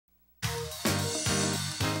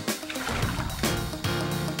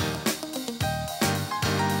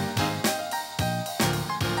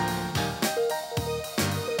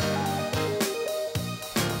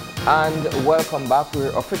And welcome back.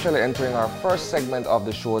 We're officially entering our first segment of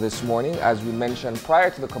the show this morning. As we mentioned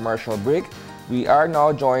prior to the commercial break, we are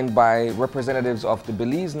now joined by representatives of the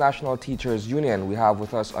Belize National Teachers Union. We have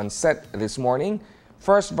with us on set this morning,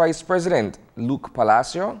 First Vice President Luke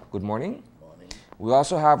Palacio. Good morning. Good morning. We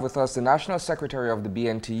also have with us the National Secretary of the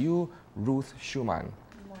BNTU, Ruth Shoman.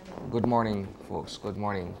 Good morning, folks. Good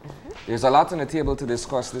morning. There's a lot on the table to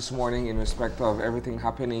discuss this morning in respect of everything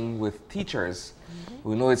happening with teachers.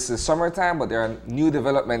 We know it's the summertime, but there are new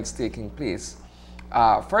developments taking place.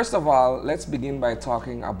 First of all, let's begin by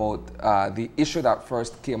talking about the issue that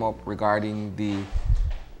first came up regarding the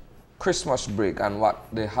Christmas break and what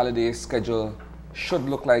the holiday schedule should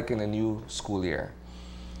look like in a new school year.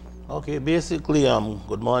 Okay, basically,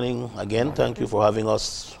 good morning again. Thank you for having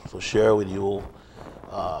us to share with you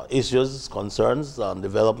issues, concerns, and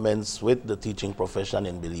developments with the teaching profession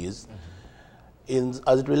in Belize.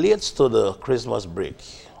 As it relates to the Christmas break,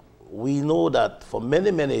 we know that for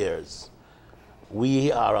many, many years,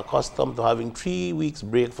 we are accustomed to having 3 weeks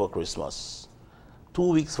break for Christmas,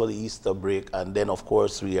 2 weeks for the Easter break, and then, of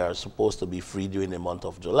course, we are supposed to be free during the month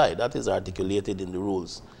of July. That is articulated in the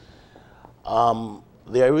rules.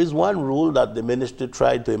 There is one rule that the ministry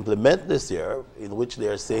tried to implement this year, in which they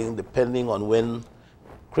are saying, depending on when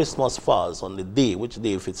Christmas falls, on the day, which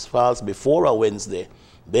day, if it falls before a Wednesday,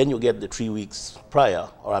 then you get the 3 weeks prior,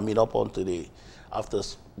 or up onto after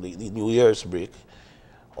the New Year's break.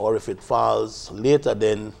 Or if it falls later,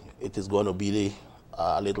 then it is going to be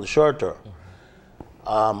a little shorter.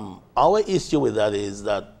 Our issue with that is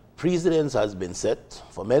that precedence has been set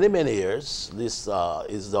for many, many years. This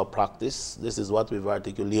is our practice. This is what we've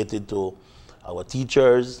articulated to our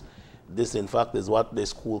teachers. This, in fact, is what the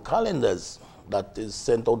school calendars that is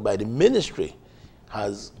sent out by the ministry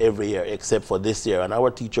has every year, except for this year. And our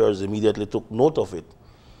teachers immediately took note of it.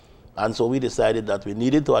 And so we decided that we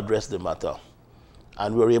needed to address the matter.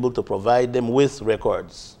 And we were able to provide them with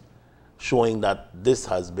records showing that this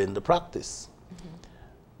has been the practice.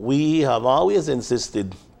 We have always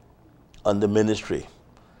insisted on the ministry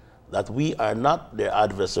that we are not their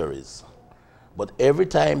adversaries. But every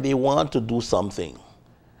time they want to do something,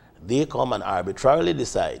 they come and arbitrarily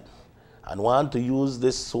decide and want to use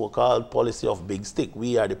this so-called policy of big stick.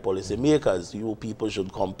 We are the policy makers. You people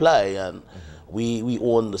should comply, and we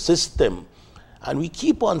own the system. And we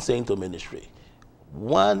keep on saying to ministry,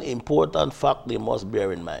 one important fact they must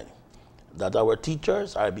bear in mind, that our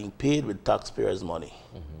teachers are being paid with taxpayers' money.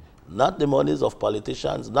 Not the monies of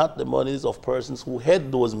politicians, not the monies of persons who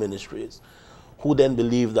head those ministries, who then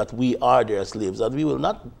believe that we are their slaves. And we will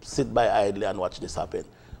not sit by idly and watch this happen.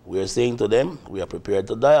 We are saying to them, we are prepared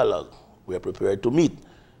to dialogue. We are prepared to meet.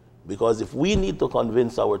 Because if we need to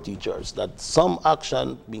convince our teachers that some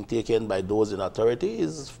action being taken by those in authority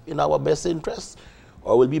is in our best interest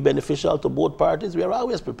or will be beneficial to both parties, we are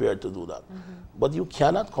always prepared to do that. But you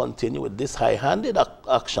cannot continue with these high-handed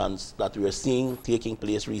actions that we are seeing taking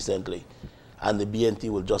place recently, and the BNT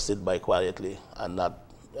will just sit by quietly and not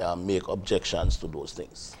make objections to those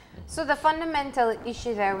things. So the fundamental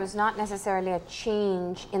issue there was not necessarily a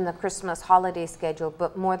change in the Christmas holiday schedule,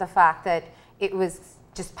 but more the fact that it was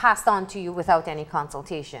just passed on to you without any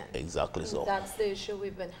consultation. Exactly so. That's the issue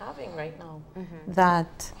we've been having right now.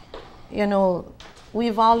 That, you know,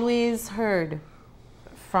 we've always heard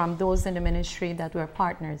from those in the ministry that we're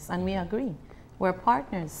partners, and we agree. We're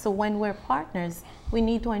partners. So when we're partners, we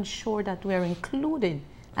need to ensure that we're included,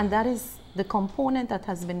 and that is the component that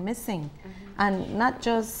has been missing. And not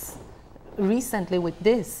just recently with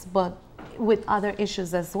this, but with other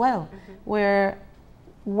issues as well, where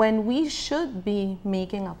when we should be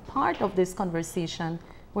making a part of this conversation,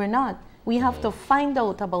 we're not. We have to find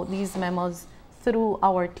out about these memos through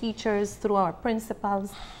our teachers, through our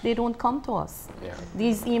principals. They don't come to us.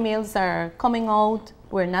 These emails are coming out,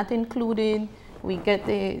 we're not included. We get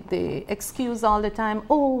the excuse all the time,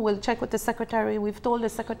 oh, we'll check with the secretary. We've told the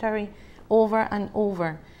secretary over and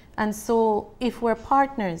over. And so if we're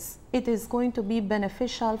partners, it is going to be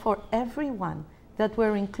beneficial for everyone that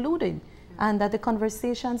we're included and that the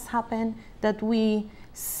conversations happen, that we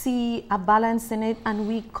see a balance in it and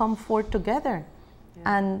we come forth together.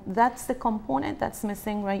 And that's the component that's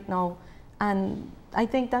missing right now. And I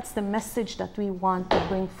think that's the message that we want to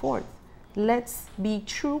bring forth. Let's be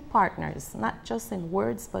true partners, not just in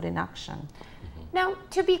words, but in action. Now,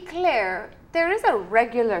 to be clear, there is a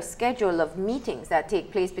regular schedule of meetings that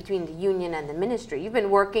take place between the union and the ministry. You've been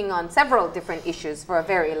working on several different issues for a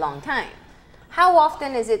very long time. How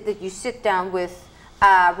often is it that you sit down with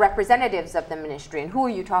representatives of the ministry, and who are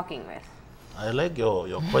you talking with? I like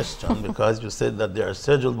your question because you said that they are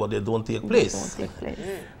scheduled, but they don't take place. They don't take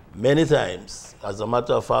place. Many times, as a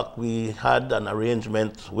matter of fact, we had an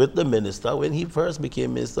arrangement with the minister when he first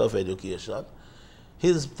became Minister of Education.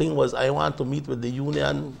 His thing was, I want to meet with the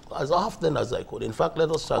union as often as I could. In fact, let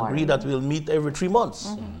us agree that we'll meet every 3 months.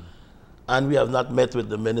 And we have not met with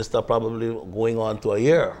the minister probably going on to a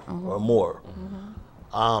year or more.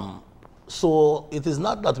 So it is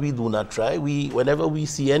not that we do not try. Whenever we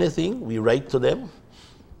see anything, we write to them.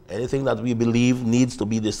 Anything that we believe needs to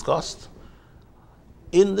be discussed.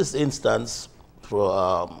 In this instance,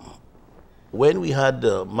 when we had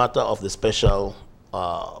the matter of the special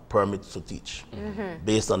permit to teach,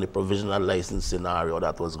 based on the provisional license scenario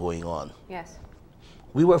that was going on, Yes.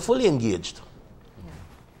 we were fully engaged.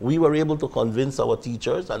 We were able to convince our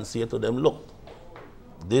teachers and say to them, look,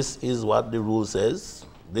 this is what the rule says,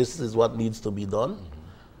 this is what needs to be done,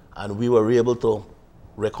 and we were able to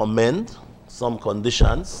recommend some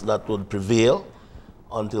conditions that would prevail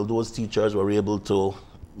until those teachers were able to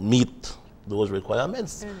meet those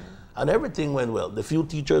requirements. And everything went well. The few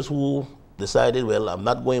teachers who decided, well, I'm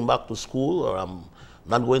not going back to school or I'm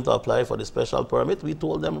not going to apply for the special permit, we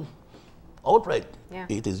told them outright,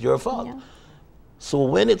 it is your fault. So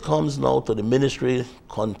when it comes now to the ministry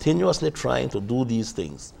continuously trying to do these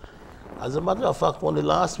things, as a matter of fact, only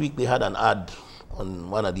last week they had an ad on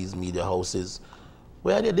one of these media houses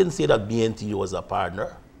where they didn't say that BNTU was a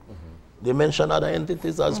partner. They mentioned other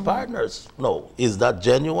entities as partners. No, is that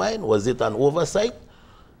genuine? Was it an oversight?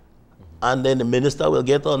 And then the minister will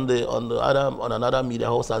get on another media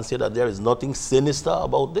house and say that there is nothing sinister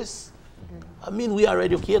about this. I mean, we are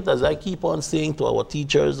educators. I keep on saying to our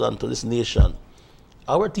teachers and to this nation,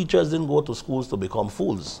 our teachers didn't go to schools to become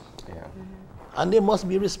fools. And they must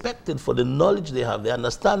be respected for the knowledge they have, the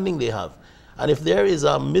understanding they have. And if there is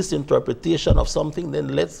a misinterpretation of something, then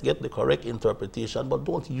let's get the correct interpretation, but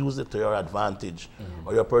don't use it to your advantage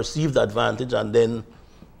or your perceived advantage, and then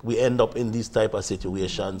we end up in these type of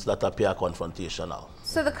situations that appear confrontational.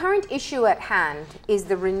 So the current issue at hand is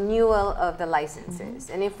the renewal of the licenses.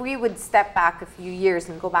 And if we would step back a few years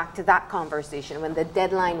and go back to that conversation when the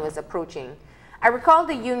deadline was approaching, I recall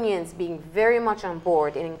the unions being very much on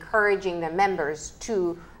board in encouraging their members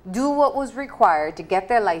to do what was required to get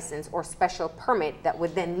their license or special permit that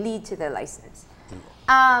would then lead to their license.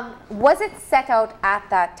 Was it set out at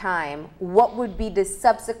that time what would be the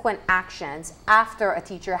subsequent actions after a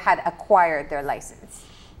teacher had acquired their license?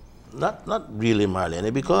 Not really,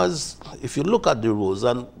 Marlene, because if you look at the rules,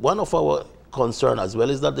 and one of our concern as well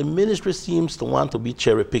is that the ministry seems to want to be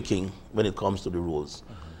cherry picking when it comes to the rules.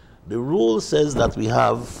 The rule says that we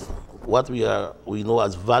have what we know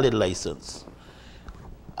as valid license.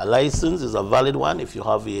 A license is a valid one if you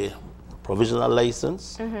have a provisional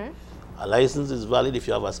license. A license is valid if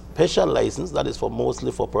you have a special license, that is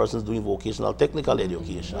mostly for persons doing vocational technical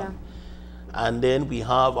education. And then we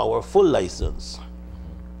have our full license.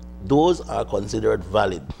 Those are considered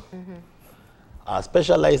valid. A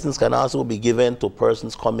special license can also be given to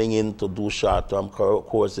persons coming in to do short-term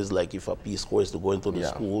courses, like if a Peace Corps is to go into the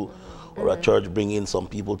school, or a church bring in some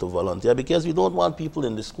people to volunteer, because we don't want people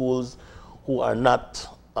in the schools who are not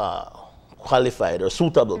qualified or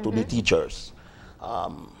suitable to be teachers.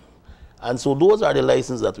 And so those are the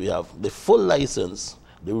licenses that we have. The full license,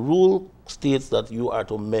 the rule states that you are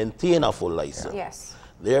to maintain a full license.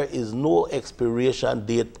 There is no expiration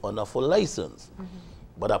date on a full license.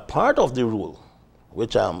 But a part of the rule,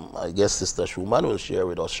 which I guess Sister Shoman will share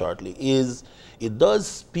with us shortly, is it does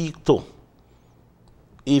speak to,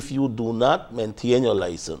 if you do not maintain your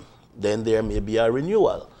license, then there may be a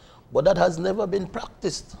renewal. But that has never been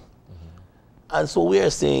practiced. And so we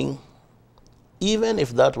are saying, even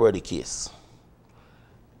if that were the case,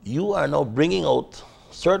 you are now bringing out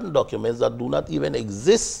certain documents that do not even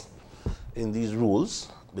exist in these rules,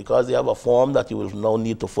 because they have a form that you will now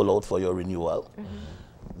need to fill out for your renewal.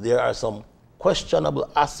 There are some questionable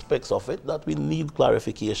aspects of it that we need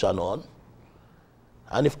clarification on.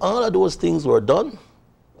 And if all of those things were done,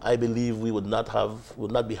 I believe we would not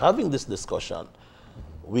be having this discussion.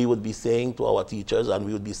 We would be saying to our teachers, and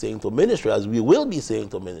we would be saying to ministry, as we will be saying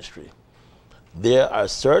to ministry, there are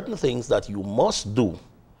certain things that you must do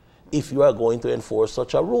if you are going to enforce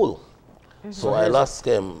such a rule. So I'll ask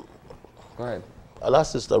Go ahead. I'll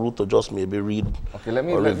ask Sister Ruth to just maybe read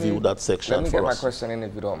or review that section for us. Let me get my question in,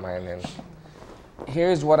 if you don't mind. Then.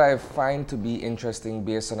 Here's what I find to be interesting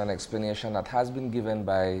based on an explanation that has been given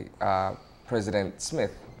by President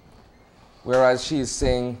Smith. Whereas she is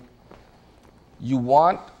saying, you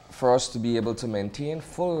want for us to be able to maintain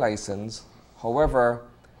full license, however,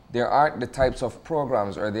 there aren't the types of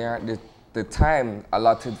programs, or there aren't the time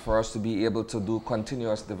allotted for us to be able to do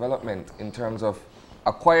continuous development in terms of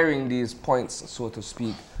acquiring these points, so to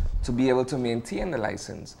speak, to be able to maintain the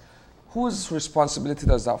license, whose responsibility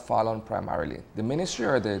does that fall on primarily? The ministry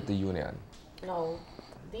or the union? No,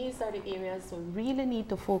 these are the areas we really need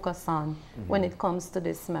to focus on when it comes to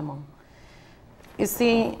this memo. You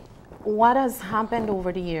see, what has happened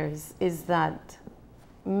over the years is that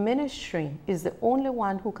ministry is the only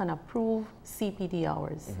one who can approve CPD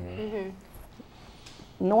hours.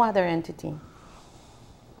 No other entity.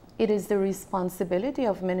 It is the responsibility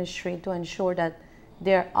of ministry to ensure that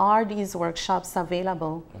there are these workshops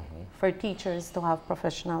available for teachers to have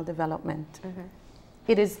professional development.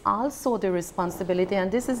 It is also the responsibility,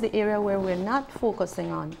 and this is the area where we're not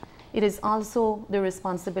focusing on, it is also the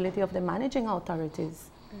responsibility of the managing authorities.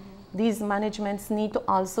 These managements need to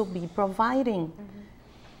also be providing.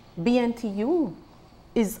 BNTU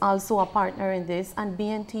is also a partner in this, and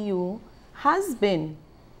BNTU has been,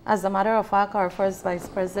 as a matter of fact, our first vice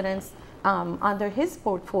president under his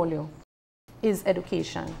portfolio is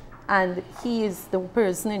education. And he is the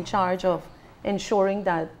person in charge of ensuring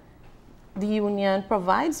that the union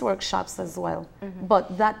provides workshops as well.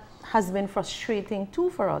 But that has been frustrating too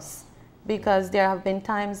for us, because there have been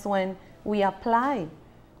times when we apply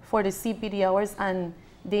for the CPD hours and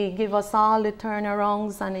they give us all the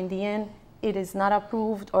turnarounds, and in the end it is not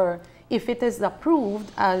approved, or if it is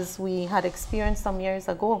approved, as we had experienced some years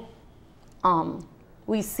ago,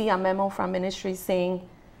 we see a memo from ministry saying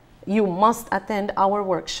you must attend our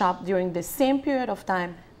workshop during the same period of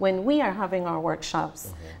time when we are having our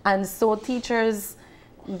workshops. And so teachers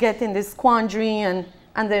get in this quandary, and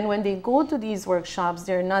then when they go to these workshops,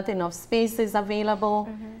 there are not enough spaces available.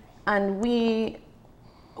 And we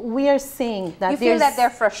are saying that you feel that they're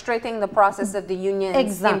frustrating the process of the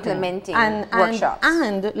unions implementing workshops.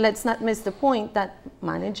 And let's not miss the point that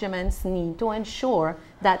managements need to ensure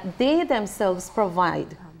that they themselves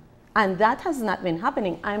provide. And that has not been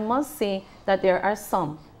happening. I must say that there are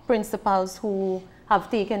some principals who have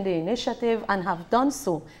taken the initiative and have done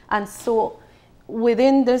so. And so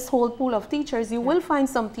within this whole pool of teachers, you will find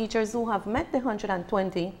some teachers who have met the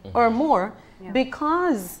 120 or more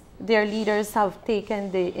because their leaders have taken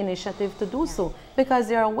the initiative to do so, because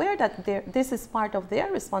they're aware that this is part of their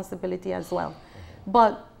responsibility as well.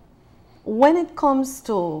 But when it comes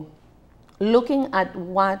to looking at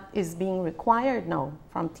what is being required now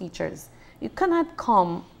from teachers, you cannot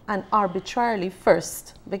come and arbitrarily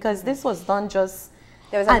first, because this was done just...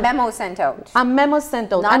 There was a memo sent out. A memo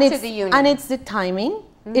sent out. Not and to it's, the union. And it's the timing.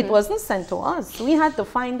 It wasn't sent to us. We had to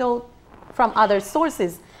find out from other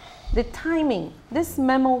sources. The timing. This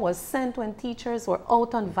memo was sent when teachers were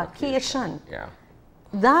out on vacation.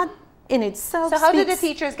 That in itself So how do the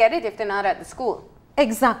teachers get it if they're not at the school?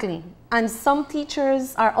 Exactly. And some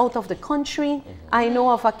teachers are out of the country. I know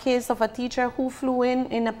of a case of a teacher who flew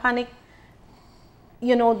in a panic.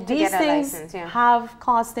 You know, these things have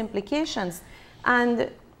cost implications. And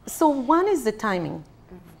so one is the timing.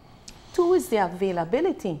 Two is the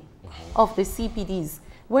availability of the CPDs.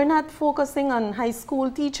 We're not focusing on high school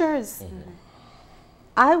teachers.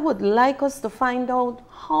 I would like us to find out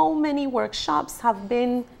how many workshops have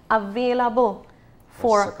been available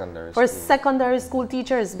for secondary school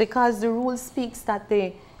teachers, because the rule speaks that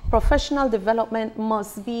the professional development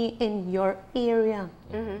must be in your area.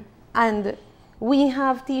 And we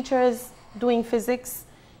have teachers doing physics,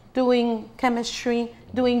 doing chemistry,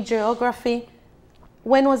 doing geography.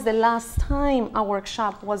 When was the last time a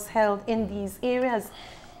workshop was held in these areas?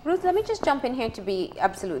 Ruth, let me just jump in here to be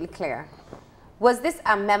absolutely clear. Was this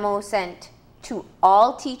a memo sent to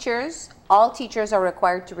all teachers? All teachers are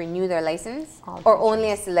required to renew their license, or only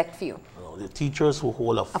a select few? No, the teachers who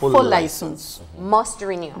hold a full license must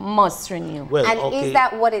renew. Must renew. Well, and is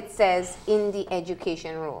that what it says in the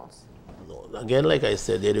education rules? No, again, like I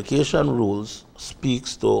said, the education rules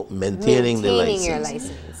speaks to maintaining the license. Your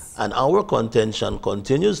license. And our contention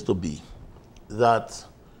continues to be that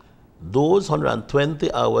those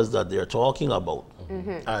 120 hours that they're talking about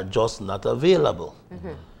are just not available.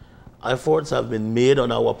 Efforts have been made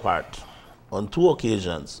on our part on 2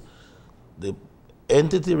 occasions. The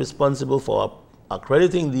entity responsible for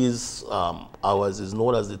accrediting these hours is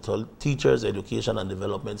known as the Teachers Education and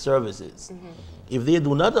Development Services. If they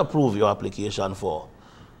do not approve your application for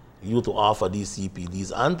you to offer these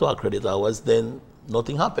CPDs and to accredit hours, then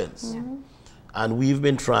nothing happens. And we've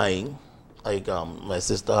been trying, like my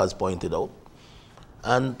sister has pointed out,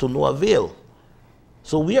 and to no avail.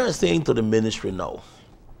 So we are saying to the ministry now,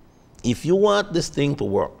 if you want this thing to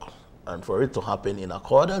work and for it to happen in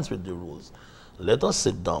accordance with the rules, let us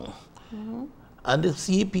sit down. And the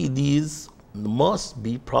CPDs must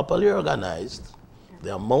be properly organized.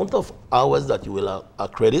 The amount of hours that you will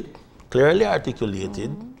accredit clearly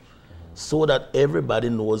articulated, so that everybody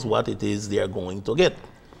knows what it is they are going to get.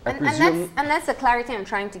 And that's the clarity I'm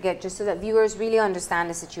trying to get, just so that viewers really understand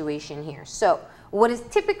the situation here. So what is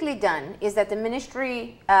typically done is that the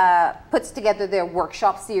ministry puts together their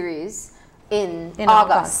workshop series in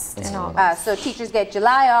August. So teachers get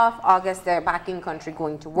July off, August they're back in country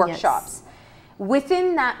going to workshops. Yes.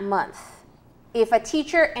 Within that month, if a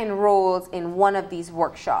teacher enrolls in one of these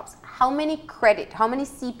workshops, how many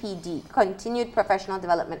CPD, continued professional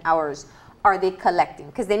development hours, are they collecting?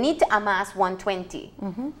 Because they need to amass 120.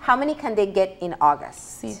 How many can they get in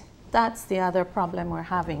August? See, that's the other problem we're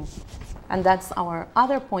having. And that's our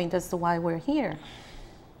other point as to why we're here.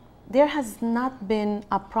 There has not been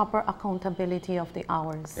a proper accountability of the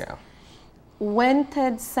hours. Yeah. When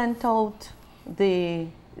TED sent out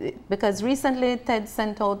because recently TED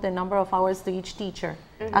sent out the number of hours to each teacher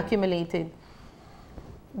accumulated.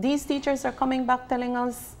 These teachers are coming back telling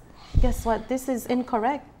us, guess what, this is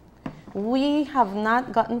incorrect. We have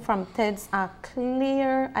not gotten from TEDS a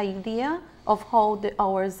clear idea of how the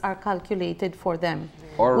hours are calculated for them.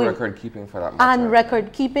 Or record keeping for that matter. And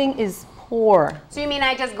record keeping is poor. So you mean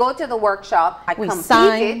I just go to the workshop, I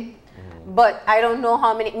complete it, but I don't know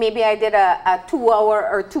how many, maybe I did a 2 hour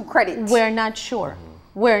or 2 credits. We're not sure.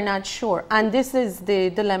 We're not sure. And this is the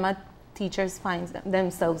dilemma teachers find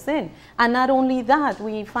themselves in. And not only that,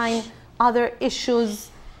 we find other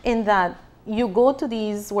issues in that you go to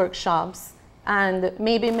these workshops and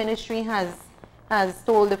maybe ministry has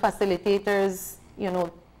told the facilitators,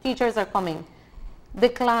 teachers are coming. The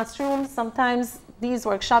classrooms, sometimes these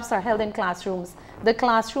workshops are held in classrooms. The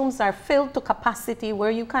classrooms are filled to capacity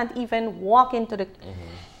where you can't even walk into the,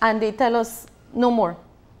 and they tell us no more.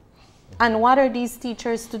 And what are these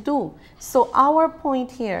teachers to do? So our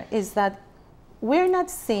point here is that we're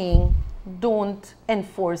not saying don't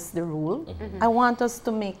enforce the rule. I want us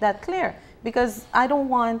to make that clear, because I don't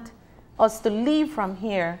want us to leave from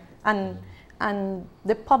here and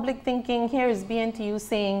the public thinking here is BNTU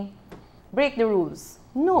saying break the rules.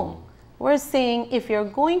 No, we're saying if you're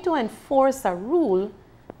going to enforce a rule,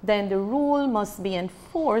 then the rule must be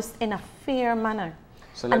enforced in a fair manner.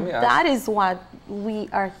 So let me ask, that is what we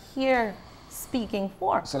are here speaking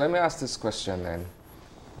for. So let me ask this question then.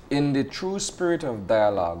 In the true spirit of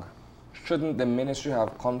dialogue, shouldn't the ministry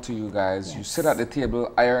have come to you guys, yes, you sit at the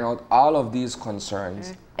table, iron out all of these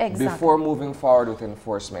concerns before moving forward with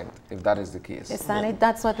enforcement, if that is the case? Yes, and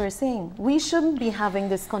that's what we're saying. We shouldn't be having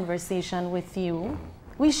this conversation with you.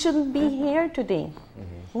 We shouldn't be here today.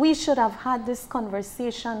 We should have had this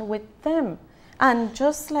conversation with them. And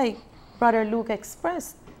just like Brother Luke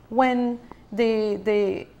expressed, when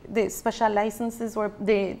the special licenses or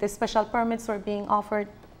the special permits were being offered,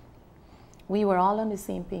 we were all on the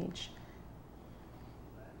same page.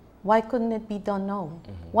 Why couldn't it be done now?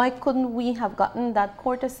 Why couldn't we have gotten that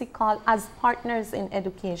courtesy call as partners in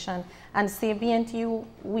education and say, BNTU,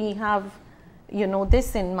 we have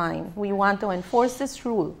this in mind. We want to enforce this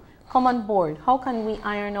rule. Come on board. How can we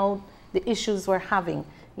iron out the issues we're having?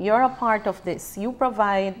 You're a part of this. You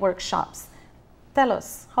provide workshops. Tell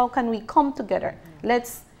us, how can we come together?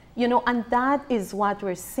 Let's, and that is what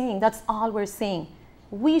we're saying. That's all we're saying.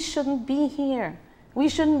 We shouldn't be here. We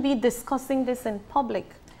shouldn't be discussing this in public.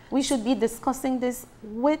 We should be discussing this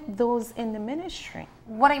with those in the ministry.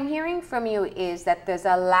 What I'm hearing from you is that there's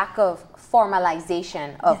a lack of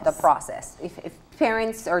formalization of the process. If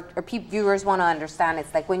parents or viewers want to understand,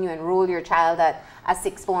 it's like when you enroll your child at a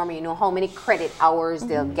sixth form, you know how many credit hours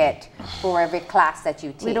they'll get for every class that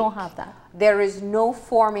you take. We don't have that. There is no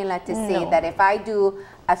formula to say that if I do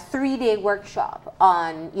a 3-day workshop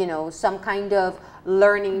on, some kind of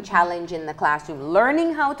learning challenge in the classroom,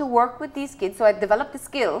 learning how to work with these kids, so I develop the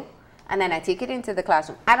skill, and then I take it into the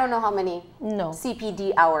classroom. I don't know how many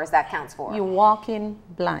CPD hours that counts for. You walk in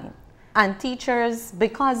blind. And teachers,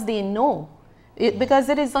 because they know, because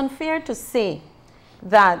it is unfair to say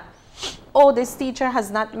that, oh, this teacher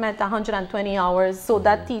has not met 120 hours, so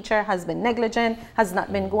that teacher has been negligent, has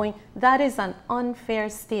not been going. That is an unfair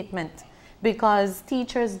statement, because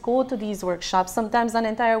teachers go to these workshops, sometimes an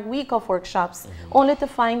entire week of workshops, only to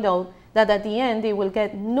find out that at the end they will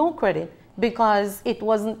get no credit because it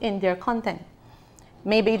wasn't in their content.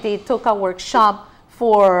 Maybe they took a workshop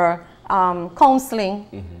for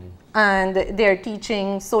counseling, and they're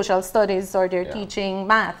teaching social studies or they're teaching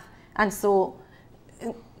math, and so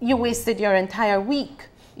you wasted your entire week,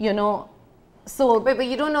 So, but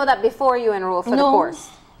you don't know that before you enroll for the course.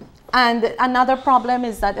 And another problem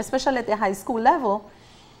is that, especially at the high school level,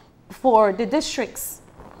 for the districts,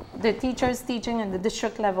 the teachers teaching in the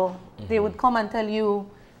district level, they would come and tell you,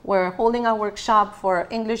 we're holding a workshop for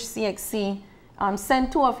English CXC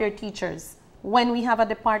send 2 of your teachers. When we have a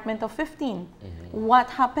department of 15, what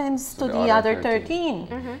happens to the other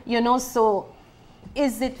 13? You know, so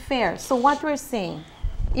is it fair? So what we're saying,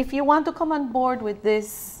 if you want to come on board with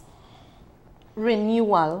this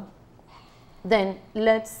renewal, then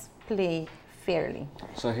let's play fairly.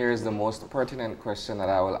 So here's the most pertinent question that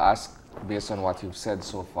I will ask based on what you've said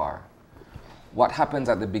so far. What happens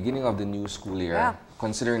at the beginning of the new school year,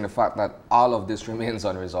 considering the fact that all of this remains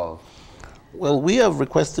unresolved? Well, we have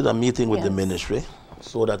requested a meeting with the ministry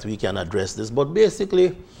so that we can address this. But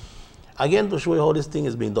basically, again, to show you how this thing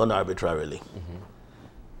is being done arbitrarily.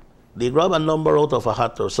 They grab a number out of a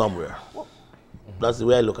hat or somewhere. That's the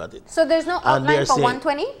way I look at it. So there's no outline for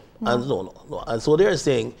 120? And no. And so they're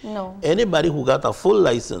saying anybody who got a full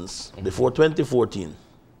license before 2014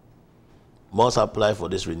 must apply for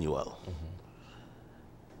this renewal.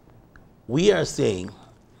 We are saying,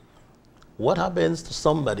 what happens to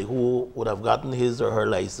somebody who would have gotten his or her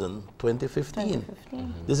license 2015?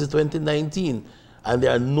 This is 2019, and they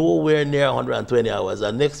are nowhere near 120 hours,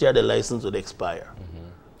 and next year the license would expire.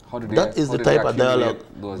 That is the type of dialogue,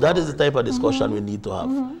 that is the type of discussion we need to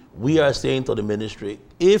have. We are saying to the ministry,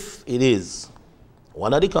 if it is,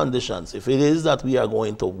 one of the conditions, if it is that we are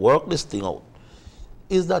going to work this thing out,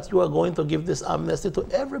 is that you are going to give this amnesty to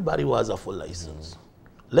everybody who has a full license.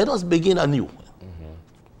 Let us begin anew.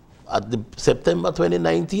 At the September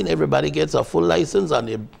 2019, everybody gets a full license and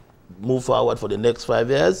they move forward for the next 5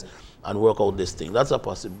 years and work out this thing. That's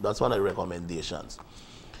that's one of the recommendations.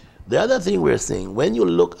 The other thing we're saying, when you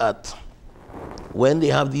look at when they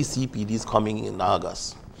have these CPDs coming in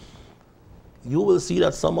August, you will see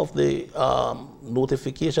that some of the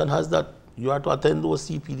notification has that you are to attend those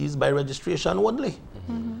CPDs by registration only,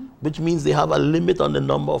 which means they have a limit on the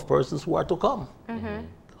number of persons who are to come.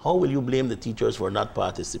 How will you blame the teachers for not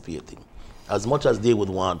participating as much as they would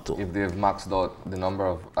want to? If they've maxed out the number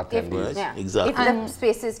of attendees. Exactly. If the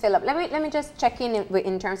spaces fill up. Let me just check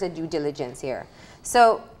in terms of due diligence here.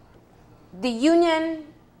 So the union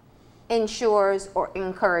ensures or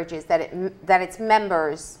encourages that its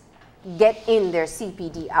members get in their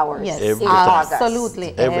CPD hours in August.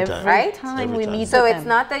 Absolutely. Every time. Right? Time we meet So with it's them.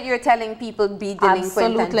 not that you're telling people be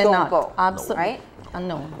delinquent and don't go. Absolutely. Right?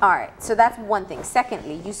 No. All right, so that's one thing.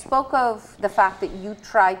 Secondly, you spoke of the fact that you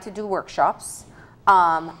tried to do workshops,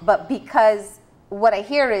 but because what I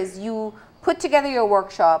hear is you put together your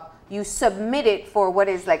workshop, you submit it for what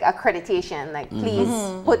is like accreditation, like please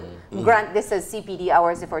grant this as CPD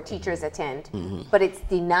hours if our teachers attend, but it's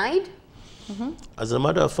denied? As a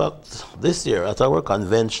matter of fact, this year at our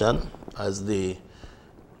convention, as the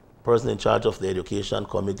person in charge of the education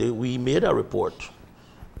committee, we made a report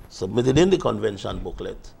submitted in the convention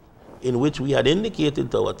booklet, in which we had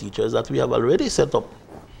indicated to our teachers that we have already set up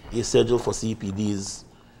a schedule for CPDs,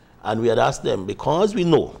 and we had asked them, because we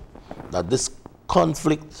know that this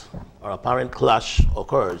conflict or apparent clash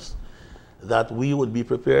occurs, that we would be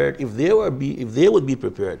prepared, if they would be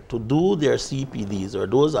prepared to do their CPDs or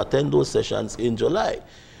attend those sessions in July,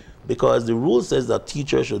 because the rule says that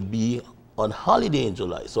teachers should be on holiday in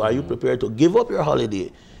July. So are you prepared to give up your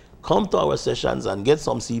holiday, come to our sessions and get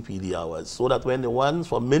some CPD hours, so that when the ones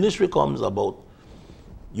for ministry comes about,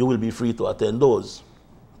 you will be free to attend those?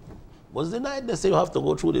 Was denied. They say you have to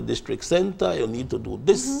go through the district center, you need to do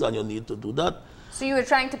this and you need to do that. So you were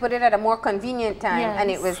trying to put it at a more convenient time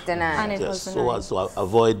and it was denied. And it was denied. So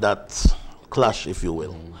avoid that clash, if you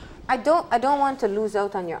will. I don't want to lose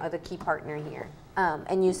out on your other key partner here.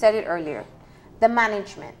 And you said it earlier, the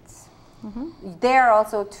management. They're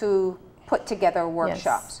also to put together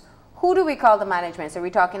workshops. Who do we call the management? So are we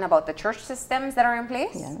talking about the church systems that are in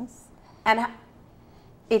place? Yes. And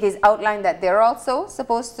it is outlined that they're also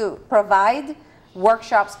supposed to provide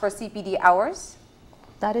workshops for CPD hours?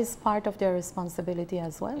 That is part of their responsibility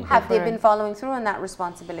as well. Have they been following through on that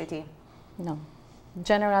responsibility? No.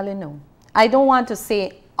 Generally, no. I don't want to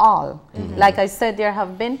say all. Like I said, there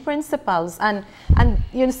have been principals, and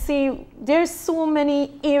you see, there's so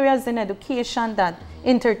many areas in education that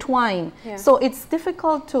intertwine. So it's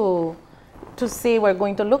difficult to say we're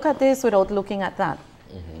going to look at this without looking at that.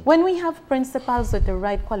 When we have principals with the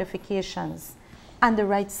right qualifications and the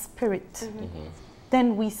right spirit,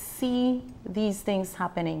 then we see these things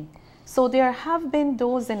happening. So there have been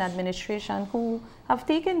those in administration who have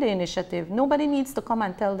taken the initiative. Nobody needs to come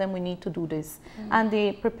and tell them we need to do this. And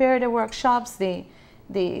they prepare the workshops,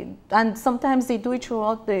 and sometimes they do it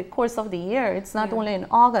throughout the course of the year. It's not only in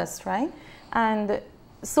August, right? And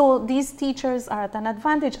so these teachers are at an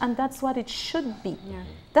advantage, and that's what it should be.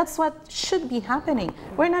 That's what should be happening.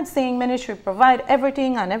 We're not saying ministry provide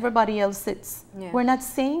everything and everybody else sits. We're not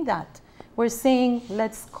saying that. We're saying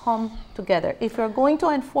let's come together. If you're going to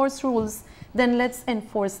enforce rules, then let's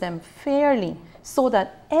enforce them fairly so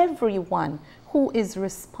that everyone who is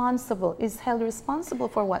responsible is held responsible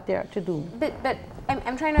for what they are to do. But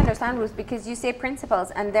I'm trying to understand, Ruth, because you say principals,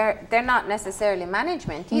 and they're not necessarily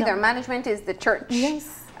management either. No. Management is the church.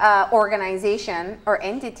 Yes. Organization or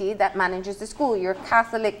entity that manages the school. Your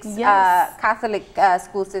Catholic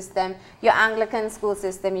school system, your Anglican school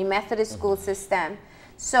system, your Methodist school system.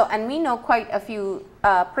 So, and we know quite a few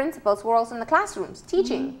principals who are also in the classrooms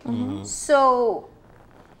teaching. So,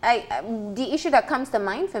 the issue that comes to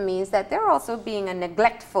mind for me is that they're also being a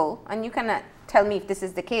neglectful, and you cannot tell me if this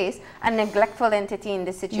is the case, a neglectful entity in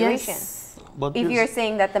this situation. Yes. But if you're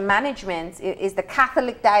saying that the management is the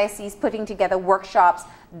Catholic diocese putting together workshops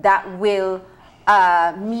that will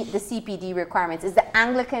meet the CPD requirements, is the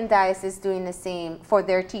Anglican diocese doing the same for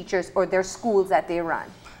their teachers or their schools that they run?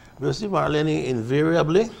 You see, Marlene,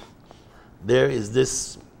 invariably, there is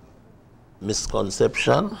this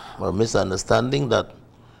misconception or misunderstanding that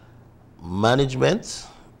management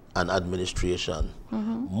and administration,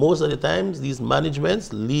 most of the times these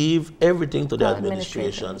managements leave everything to the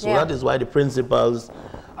administration. So that is why the principals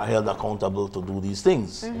are held accountable to do these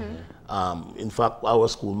things. In fact, our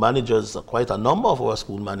school managers, quite a number of our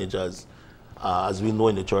school managers, as we know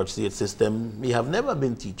in the church-state system, may have never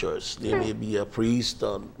been teachers. They may be a priest,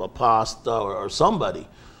 or a pastor, or somebody,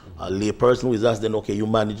 a lay person who is asked then, okay, you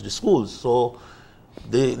manage the schools. So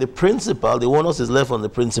the principal, the onus is left on the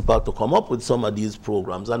principal to come up with some of these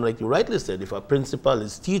programs. And like you rightly said, if a principal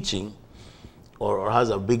is teaching or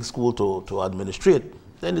has a big school to administrate,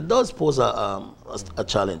 then it does pose a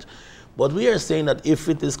challenge. But we are saying that if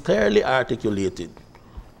it is clearly articulated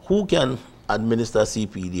who can administer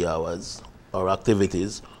CPD hours or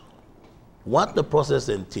activities, what the process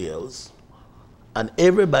entails, and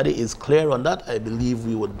everybody is clear on that, I believe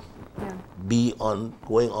we would be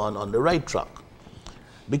going on the right track.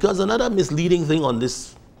 Because another misleading thing on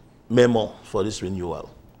this memo for this renewal,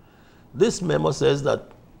 this memo says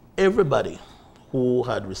that everybody who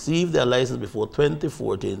had received their license before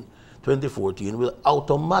 2014 will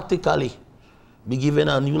automatically be given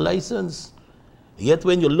a new license. Yet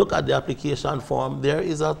when you look at the application form, there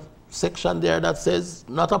is a section there that says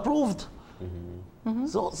not approved.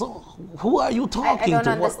 So who are you talking to? I don't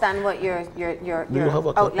understand what you're Do you have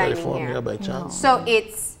a outlining form here by chance? So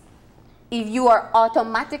it's if you are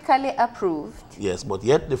automatically approved. Yes, but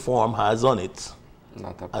yet the form has on it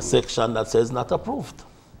a section that says not approved.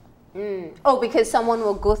 Oh, because someone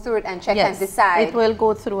will go through it and check and decide. It will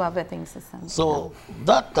go through a vetting system. So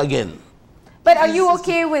that again. But are you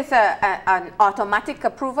okay with an automatic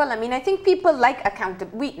approval? I mean, I think people like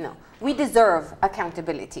accountability. We deserve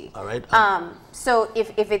accountability. All right. So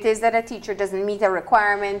if it is that a teacher doesn't meet a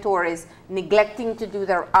requirement or is neglecting to do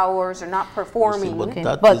their hours or not performing.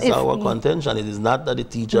 But is our contention. It is not that the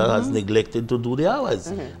teacher has neglected to do the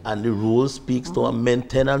hours. And the rule speaks to a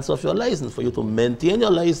maintenance of your license. For you to maintain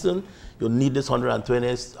your license, you need this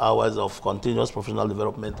 120 hours of continuous professional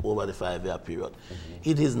development over the 5-year period.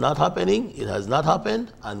 It is not happening. It has not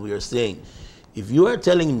happened. And we are saying, if you are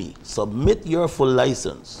telling me, submit your full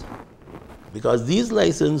license, because these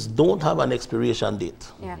licenses don't have an expiration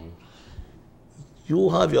date. You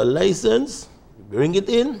have your license, bring it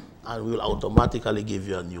in, and we will automatically give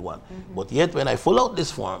you a new one. But yet, when I fill out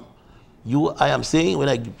this form, I am saying, when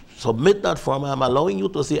I submit that form, I am allowing you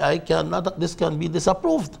to say, this can be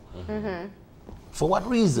disapproved. For what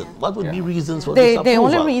reason? What would be reasons for disapproval? The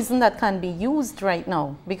only reason that can be used right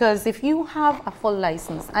now, because if you have a full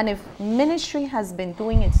license, and if ministry has been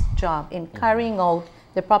doing its job in carrying out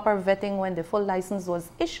the proper vetting when the full license was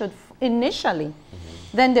issued initially,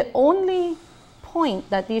 then the only point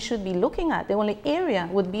that they should be looking at, the only area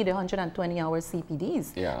would be the 120-hour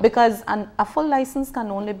CPDs. Because a full license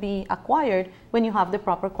can only be acquired when you have the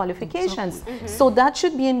proper qualifications. So that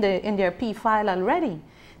should be in their P file already.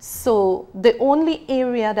 So the only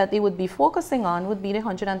area that they would be focusing on would be the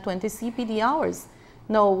 120 CPD hours.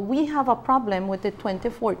 Now, we have a problem with the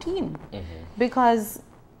 2014 because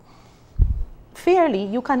fairly,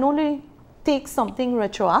 you can only take something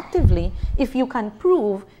retroactively if you can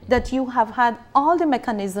prove that you have had all the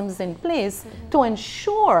mechanisms in place to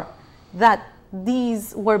ensure that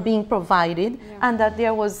these were being provided and that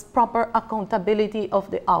there was proper accountability of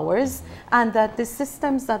the hours and that the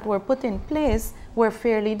systems that were put in place were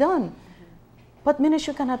fairly done. But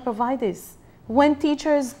ministry cannot provide this. When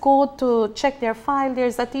teachers go to check their file,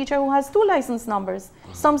 there's a teacher who has 2 license numbers.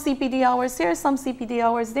 Some CPD hours here, some CPD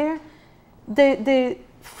hours there. The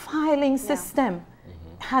filing system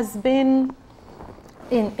has been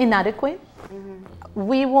inadequate.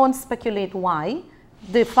 We won't speculate why,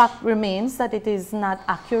 the fact remains that it is not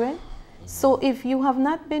accurate. So if you have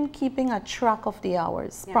not been keeping a track of the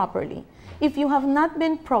hours properly, if you have not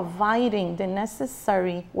been providing the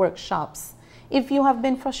necessary workshops, if you have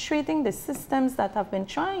been frustrating the systems that have been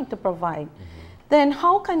trying to provide, then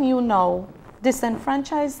how can you now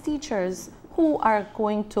disenfranchise teachers who are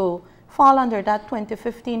going to fall under that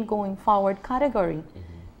 2015 going forward category?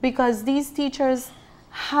 Because these teachers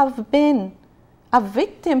have been a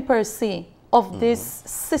victim per se of this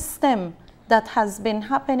system that has been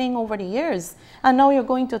happening over the years. And now you're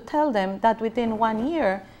going to tell them that within 1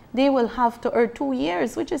 year, they will have to, or 2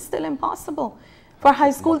 years, which is still impossible. For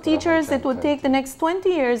high school teachers, it would take the next 20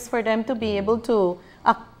 years for them to be able to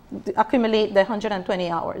accumulate the 120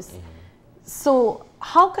 hours. So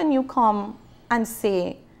how can you come and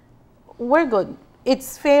say, we're good,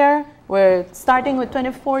 it's fair, we're starting with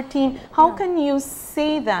 2014. How can you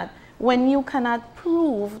say that when you cannot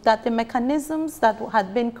prove that the mechanisms that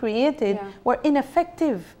had been created were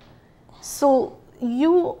ineffective? So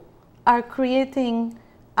you are creating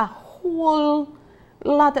a whole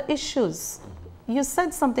lot of issues. You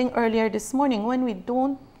said something earlier this morning, when we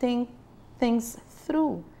don't think things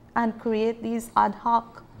through and create these ad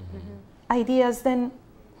hoc ideas, then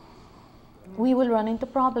we will run into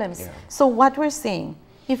problems. So what we're saying,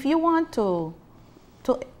 if you want to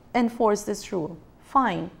enforce this rule,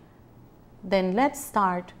 fine. Then let's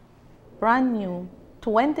start brand new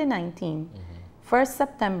 2019, 1st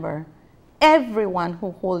September. Everyone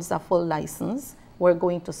who holds a full license, we're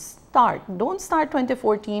going to start. Don't start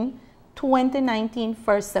 2014, 2019,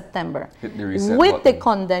 1st September. Hit the reset with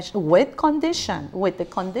button. With the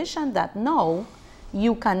condition that now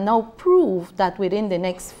you can now prove that within the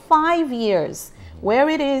next 5 years, where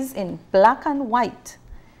it is in black and white,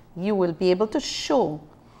 you will be able to show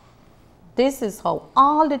this is how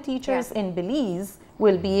all the teachers in Belize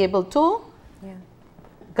will be able to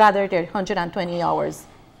gather their 120 hours.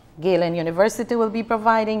 Galen University will be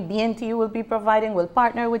providing, BNTU will be providing, we'll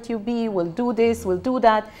partner with UB, we'll do this, we'll do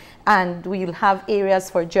that, and we'll have areas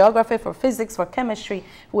for geography, for physics, for chemistry,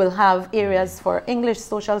 we'll have areas for English,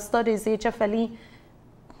 social studies, HFLE.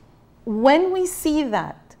 When we see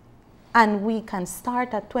that, and we can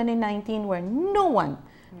start at 2019 where no one,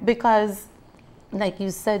 because like you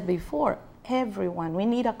said before, everyone, we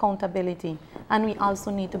need accountability, and we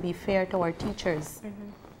also need to be fair to our teachers.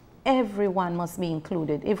 Everyone must be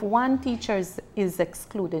included. If one teacher is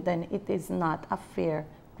excluded, then it is not a fair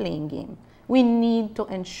playing game. We need to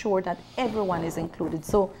ensure that everyone is included.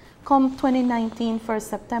 So come 2019, 1st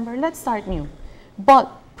September, let's start new.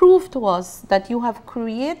 But prove to us that you have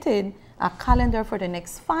created a calendar for the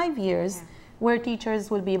next 5 years where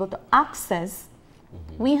teachers will be able to access.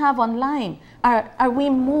 We have online. Are we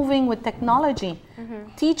moving with technology?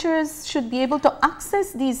 Teachers should be able to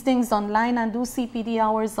access these things online and do CPD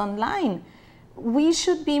hours online. We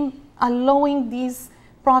should be allowing these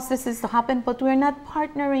processes to happen, but we're not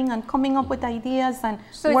partnering and coming up with ideas and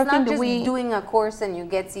so working it's not the way. just doing a course and you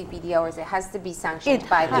get CPD hours. It has to be sanctioned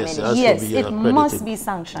by the ministry. Yes, it must be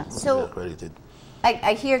sanctioned. So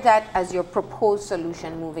I hear that as your proposed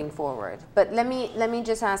solution moving forward. But let me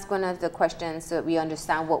just ask one of the questions so that we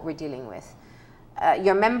understand what we're dealing with.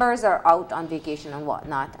 Your members are out on vacation and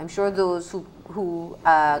whatnot. I'm sure those who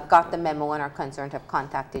got the memo and are concerned have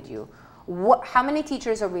contacted you. How many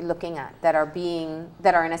teachers are we looking at that are in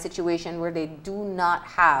a situation where they do not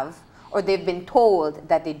have, or they've been told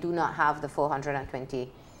that they do not have the full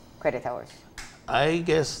 120 credit hours? I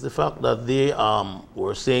guess the fact that they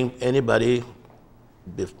were saying anybody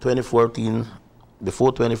before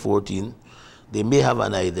 2014, they may have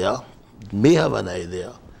an idea,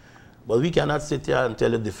 but we cannot sit here and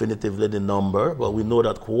tell you definitively the number, but we know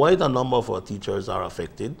that quite a number of our teachers are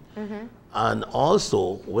affected. And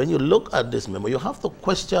also, when you look at this memo, you have to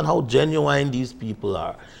question how genuine these people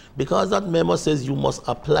are, because that memo says you must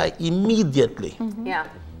apply immediately.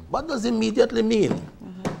 What does immediately mean?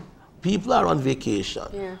 People are on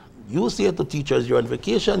vacation. You say to teachers, you're on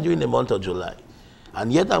vacation during the month of July.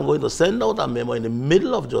 And yet I'm going to send out a memo in the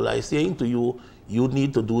middle of July saying to you, you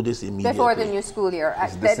need to do this immediately. Before the new school year.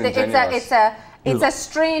 It's a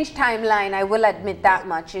strange timeline, I will admit that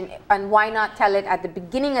much. And why not tell it at the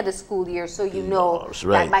beginning of the school year so you know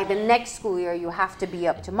that by the next school year you have to be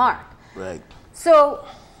up to mark. So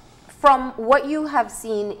from what you have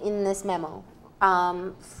seen in this memo,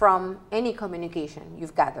 from any communication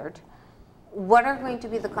you've gathered, what are going to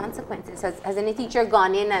be the consequences? Has any teacher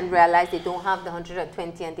gone in and realized they don't have the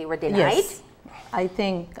 120 and they were denied? Yes. I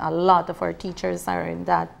think a lot of our teachers are in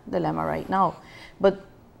that dilemma right now. But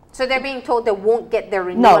so they're being told they won't get their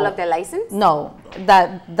renewal of their license? No,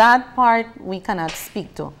 that part we cannot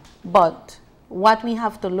speak to. But what we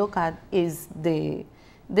have to look at is the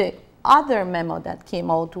other memo that came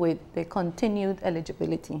out with the continued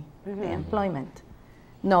eligibility, the employment.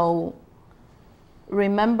 Now,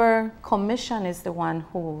 remember, commission is the one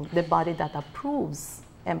the body that approves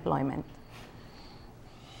employment.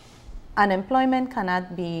 Unemployment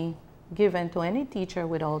cannot be given to any teacher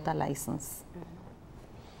without a license.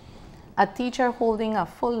 A teacher holding a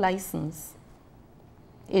full license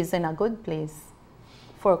is in a good place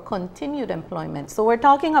for continued employment. So we're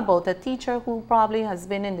talking about a teacher who probably has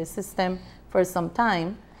been in the system for some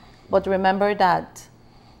time, but remember that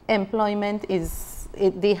employment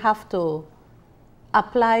they have to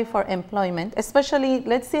apply for employment, especially,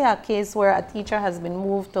 let's say a case where a teacher has been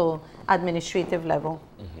moved to administrative level,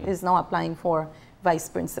 is now applying for vice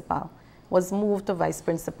principal, was moved to vice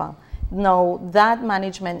principal. Now that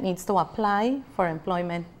management needs to apply for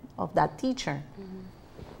employment of that teacher.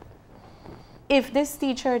 If this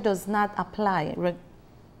teacher does not apply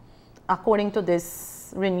according to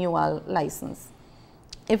this renewal license,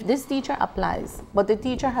 if this teacher applies, but the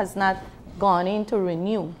teacher has not gone in to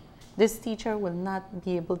renew, this teacher will not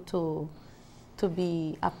be able to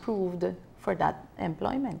be approved for that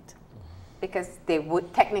employment. Because they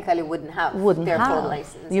technically wouldn't have their full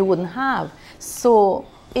license. You wouldn't have. So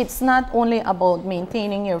it's not only about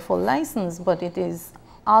maintaining your full license, but it is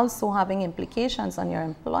also having implications on your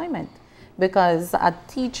employment. Because a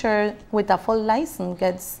teacher with a full license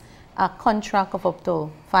gets a contract of up to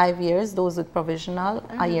 5 years, those with provisional,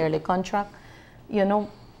 a yearly contract, you know.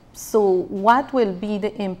 So what will be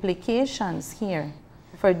the implications here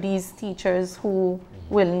for these teachers who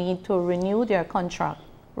will need to renew their contract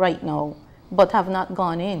right now, but have not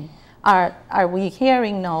gone in? Are we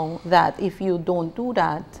hearing now that if you don't do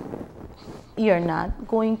that, you're not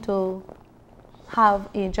going to have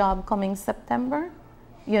a job coming September?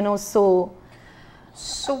 You know, so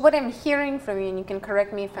what I'm hearing from you, and you can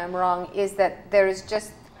correct me if I'm wrong, is that there is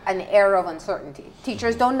just an air of uncertainty.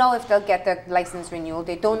 Teachers don't know if they'll get their license renewal.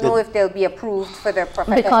 They don't know if they'll be approved for their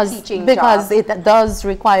teaching because job. It does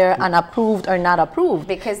require an approved or not approved.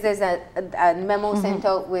 Because there's a memo sent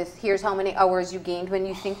out with, here's how many hours you gained when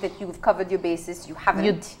you think that you've covered your basis. You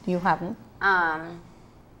haven't. You haven't.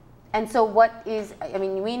 And so what is, I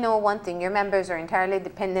mean, we know one thing, your members are entirely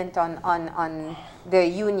dependent on the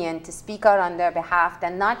union to speak out on their behalf,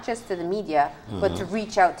 and not just to the media, but to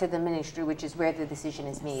reach out to the ministry, which is where the decision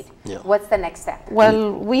is made. Yeah. What's the next step?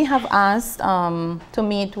 Well, we have asked to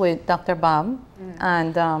meet with Dr. Bob,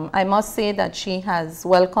 and I must say that she has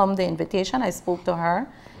welcomed the invitation. I spoke to her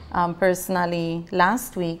personally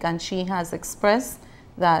last week, and she has expressed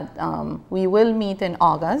that we will meet in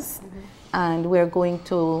August. And we're going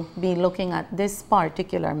to be looking at this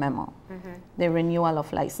particular memo, the renewal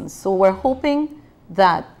of license. So we're hoping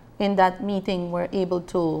that in that meeting we're able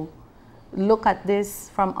to look at this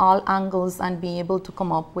from all angles and be able to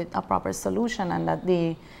come up with a proper solution, and that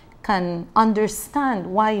they can understand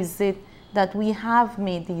why is it that we have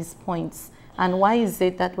made these points, and why is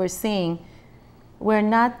it that we're saying we're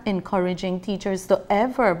not encouraging teachers to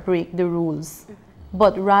ever break the rules.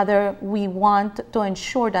 But rather we want to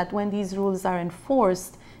ensure that when these rules are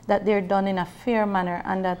enforced, that they're done in a fair manner,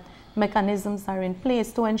 and that mechanisms are in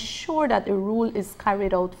place to ensure that the rule is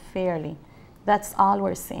carried out fairly. That's all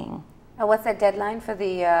we're saying. What's the deadline for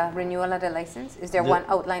the renewal of the license? Is there one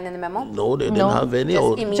outline in the memo? No, they didn't have any.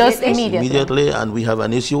 Just immediately. And we have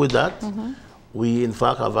an issue with that. We, in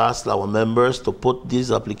fact, have asked our members to put these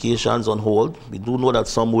applications on hold. We do know that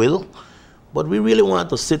some will, but we really want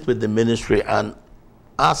to sit with the ministry and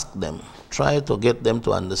ask them, try to get them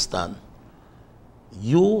to understand.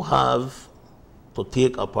 You have to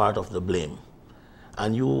take a part of the blame.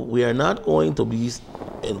 And we are not going to be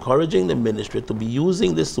encouraging the ministry to be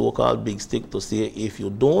using this so-called big stick to say, if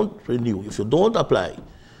you don't renew, if you don't apply,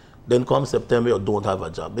 then come September you don't have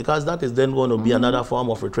a job. Because that is then going to be another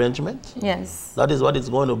form of retrenchment. Yes. That is what it's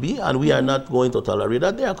going to be, and we are not going to tolerate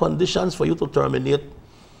that. There are conditions for you to terminate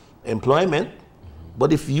employment,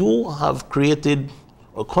 but if you have created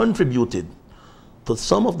or contributed to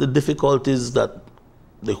some of the difficulties that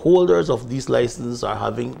the holders of these licenses are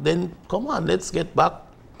having, then come on, let's get back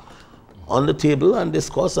on the table and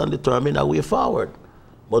discuss and determine a way forward.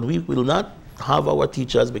 But we will not have our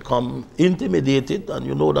teachers become intimidated, and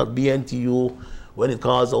you know that BNTU, when it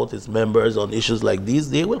calls out its members on issues like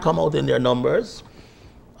these, they will come out in their numbers,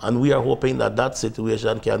 and we are hoping that that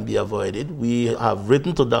situation can be avoided. We have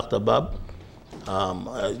written to Dr. Bob.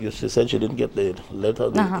 You said she didn't get the letter,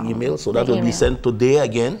 the email, so that will be sent today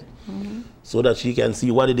again, so that she can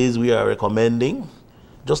see what it is we are recommending.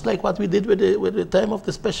 Just like what we did with the time of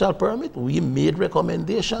the special permit, we made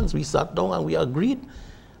recommendations, we sat down and we agreed,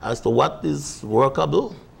 as to what is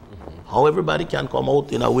workable, how everybody can come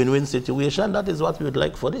out in a win-win situation. That is what we would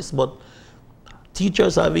like for this. But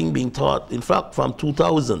teachers having been taught, in fact, from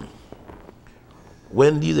 2000,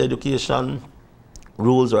 when these education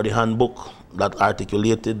rules or the handbook that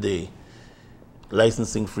articulated the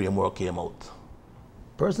licensing framework came out,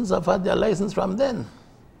 persons have had their license from then.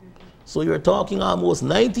 So you're talking almost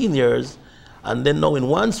 19 years, and then now in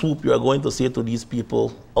one swoop you are going to say to these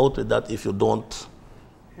people, out with that if you don't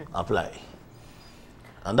apply.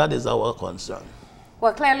 And that is our concern.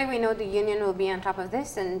 Well, clearly we know the union will be on top of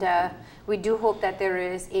this, and we do hope that there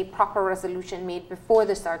is a proper resolution made before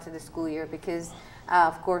the start of the school year, because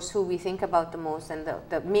of course who we think about the most and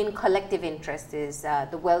the main collective interest is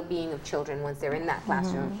the well-being of children once they're in that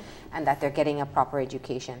classroom and that they're getting a proper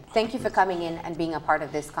education. Thank you for coming in and being a part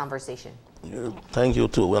of this conversation. Thank you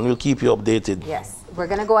too, and we'll keep you updated. Yes, we're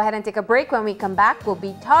going to go ahead and take a break. When we come back, we'll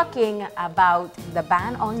be talking about the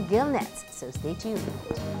ban on gill nets, so stay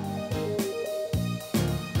tuned.